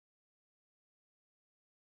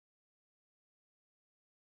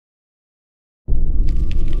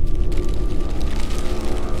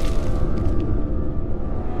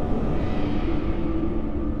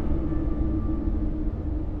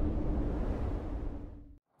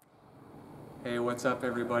Hey, what's up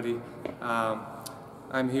everybody?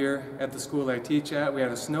 I'm here at the school I teach at. We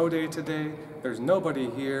had a snow day today. There's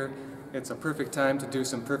nobody here. It's a perfect time to do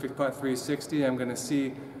some Perfect Putt 360. I'm going to see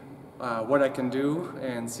what I can do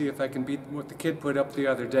and see if I can beat what the kid put up the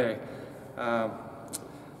other day.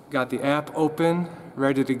 Got the app open,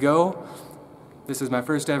 ready to go. This is my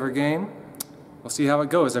first ever game. We'll see how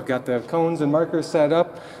it goes. I've got the cones and markers set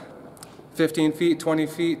up. 15 feet, 20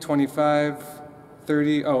 feet, 25,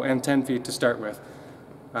 30, oh, and 10 feet to start with.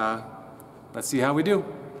 Let's see how we do.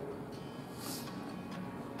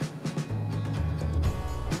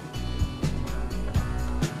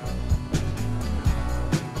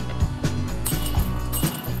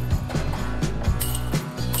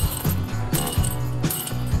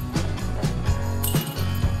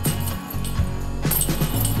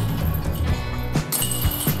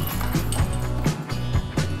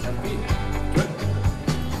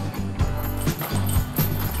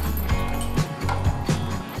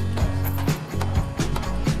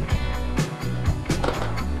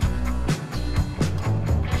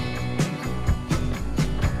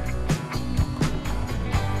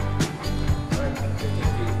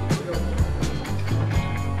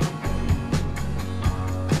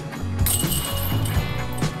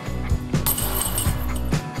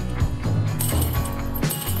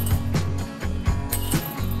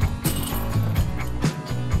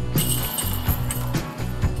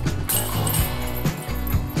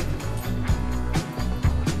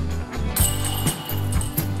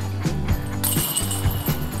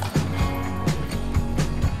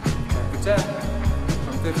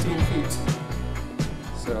 From 15 feet.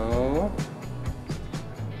 So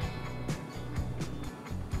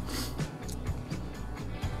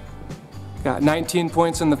got 19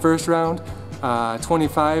 points in the first round,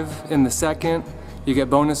 25 in the second. You get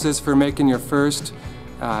bonuses for making your first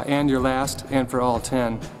and your last, and for all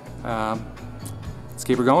 10. Let's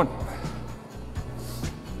keep her going.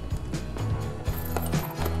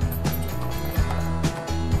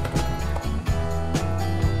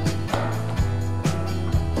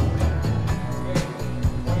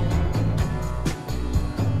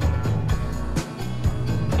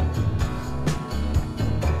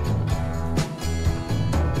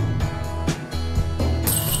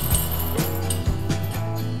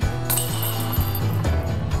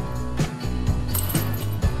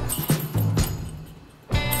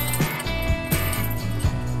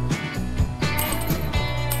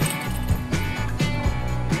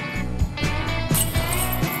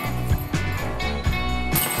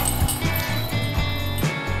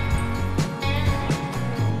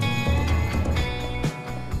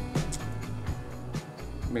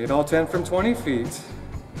 Made all 10 from 20 feet.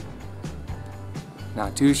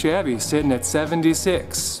 Not too shabby, sitting at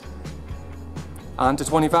 76. On to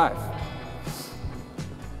 25.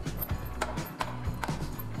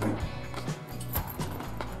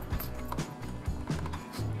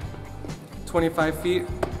 "25 feet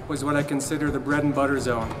was what I consider the bread and butter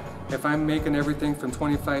zone. If I'm making everything from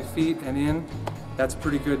 25 feet and in, that's a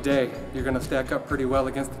pretty good day. You're gonna stack up pretty well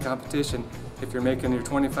against the competition if you're making your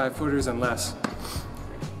 25 footers and less.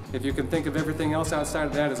 If you can think of everything else outside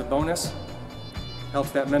of that as a bonus,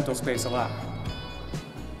 helps that mental space a lot.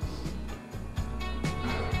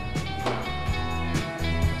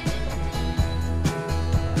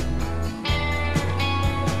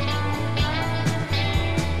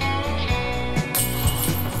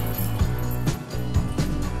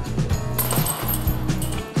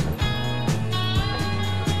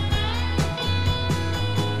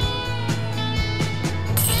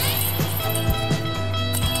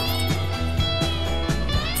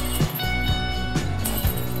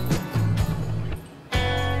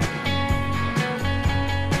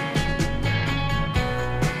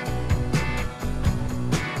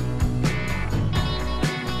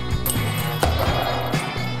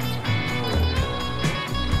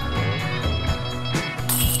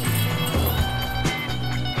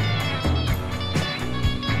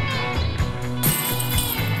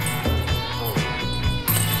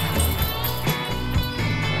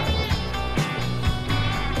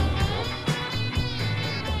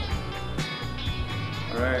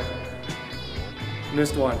 Alright,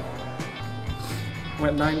 missed one.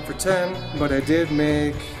 Went 9 for 10, but I did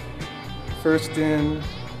make first in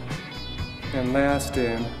and last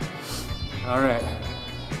in. Alright,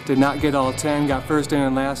 did not get all 10, got first in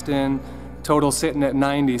and last in. Total sitting at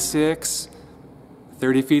 96.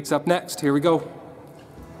 30 feet's up next, here we go.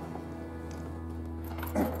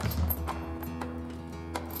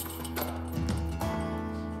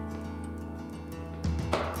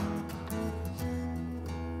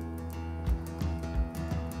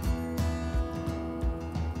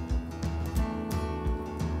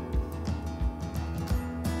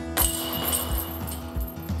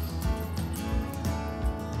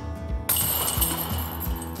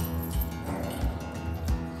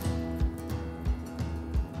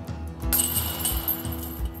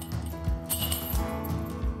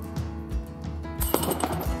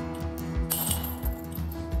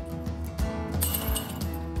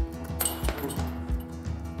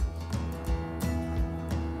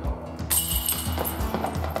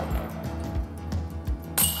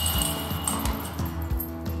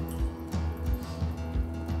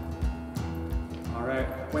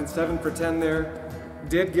 went 7 for 10 there.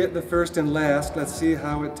 Did get the first and last. Let's see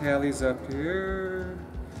how it tallies up here.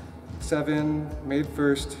 7, made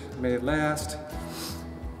first, made last.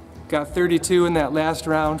 Got 32 in that last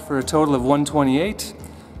round for a total of 128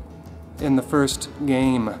 in the first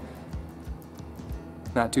game.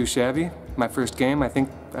 Not too shabby. My first game, I think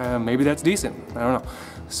maybe that's decent. I don't know.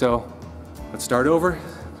 So let's start over.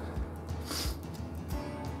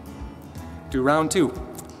 Do round 2.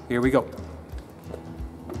 Here we go.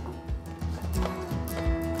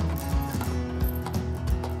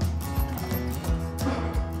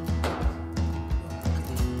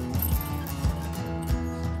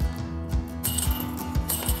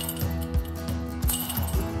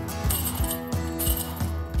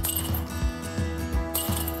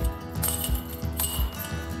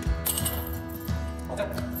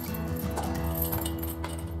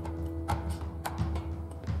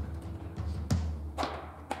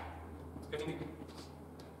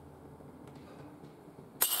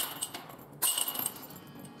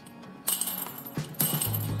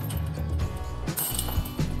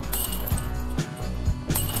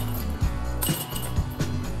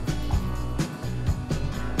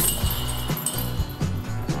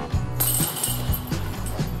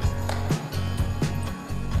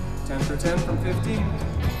 For 10 from 15.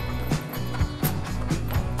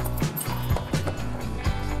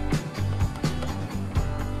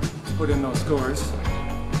 Put in those scores.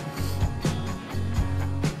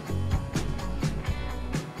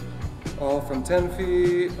 All from 10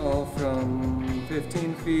 feet, all from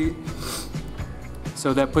 15 feet.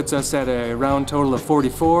 So that puts us at a round total of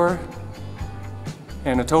 44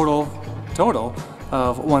 and a total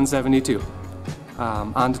of 172.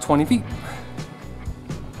 On to 20 feet.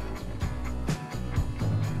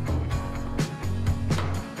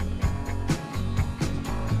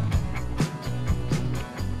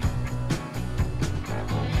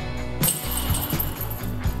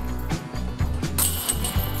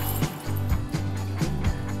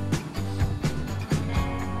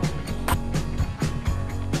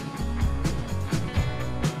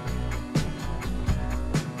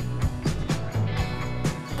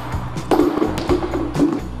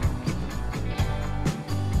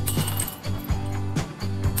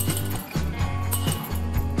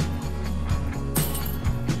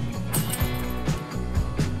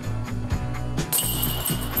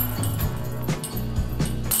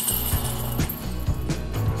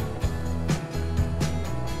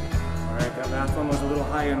 Last one was a little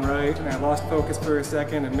high and right, and I lost focus for a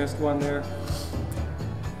second and missed one there.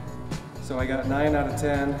 So I got 9 out of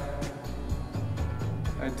 10.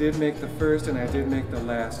 I did make the first and I did make the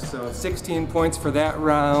last. So 16 points for that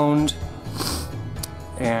round.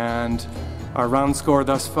 And our round score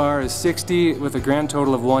thus far is 60 with a grand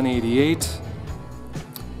total of 188.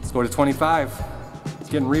 Let's go to 25. It's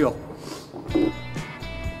getting real.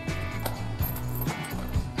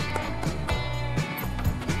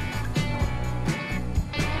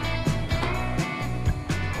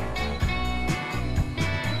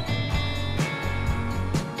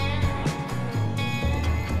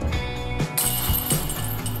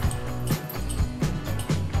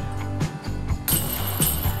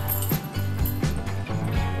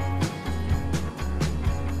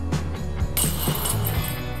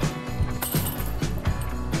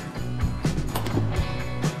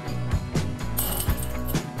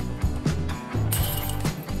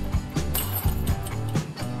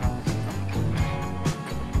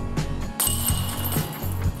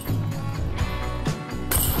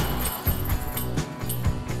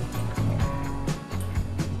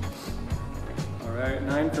 Alright,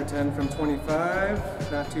 9 for 10 from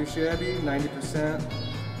 25, not too shabby, 90%.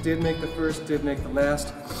 Did make the first, did make the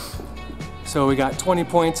last. So we got 20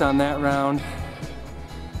 points on that round.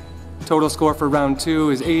 Total score for round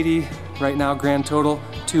 2 is 80. Right now, grand total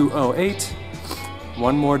 208.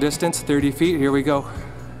 One more distance, 30 feet, here we go. I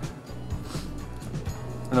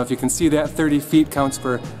don't know if you can see that, 30 feet counts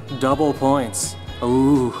for double points.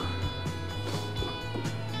 Ooh.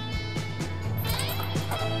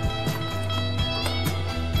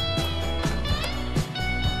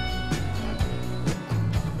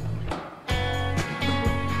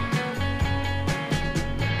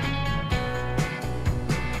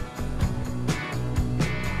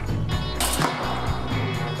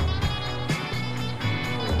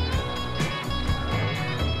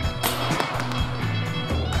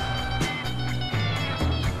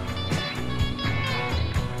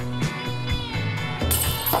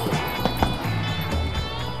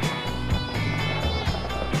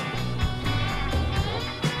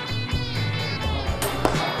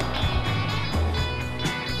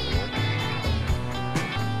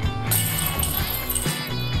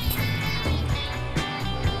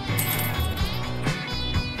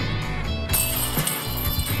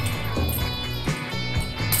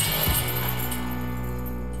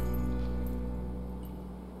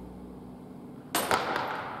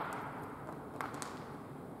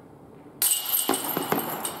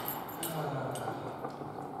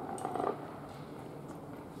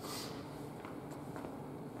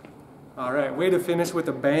 All right, way to finish with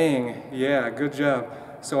a bang. Yeah, good job.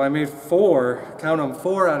 So I made 4, count them,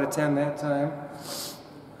 4 out of 10 that time.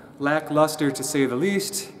 Lackluster to say the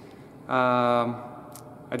least. I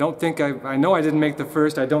don't think I know I didn't make the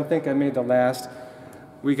first. I don't think I made the last.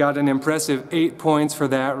 We got an impressive 8 points for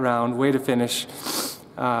that round. Way to finish.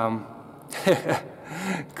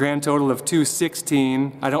 Grand total of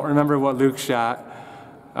 216. I don't remember what Luke shot.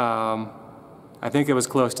 I think it was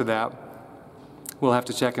close to that. We'll have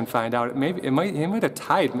to check and find out. He might have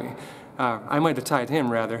tied me. I might have tied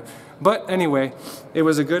him rather. But anyway, it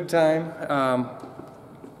was a good time.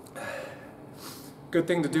 Good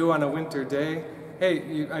thing to do on a winter day.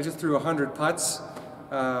 Hey, I just threw 100 putts,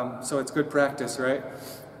 so it's good practice, right?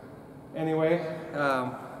 Anyway,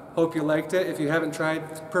 hope you liked it. If you haven't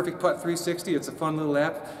tried Perfect Putt 360, it's a fun little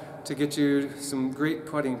app to get you some great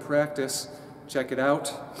putting practice. Check it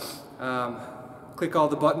out. Click all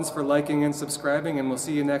the buttons for liking and subscribing, and we'll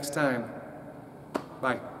see you next time.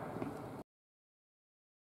 Bye.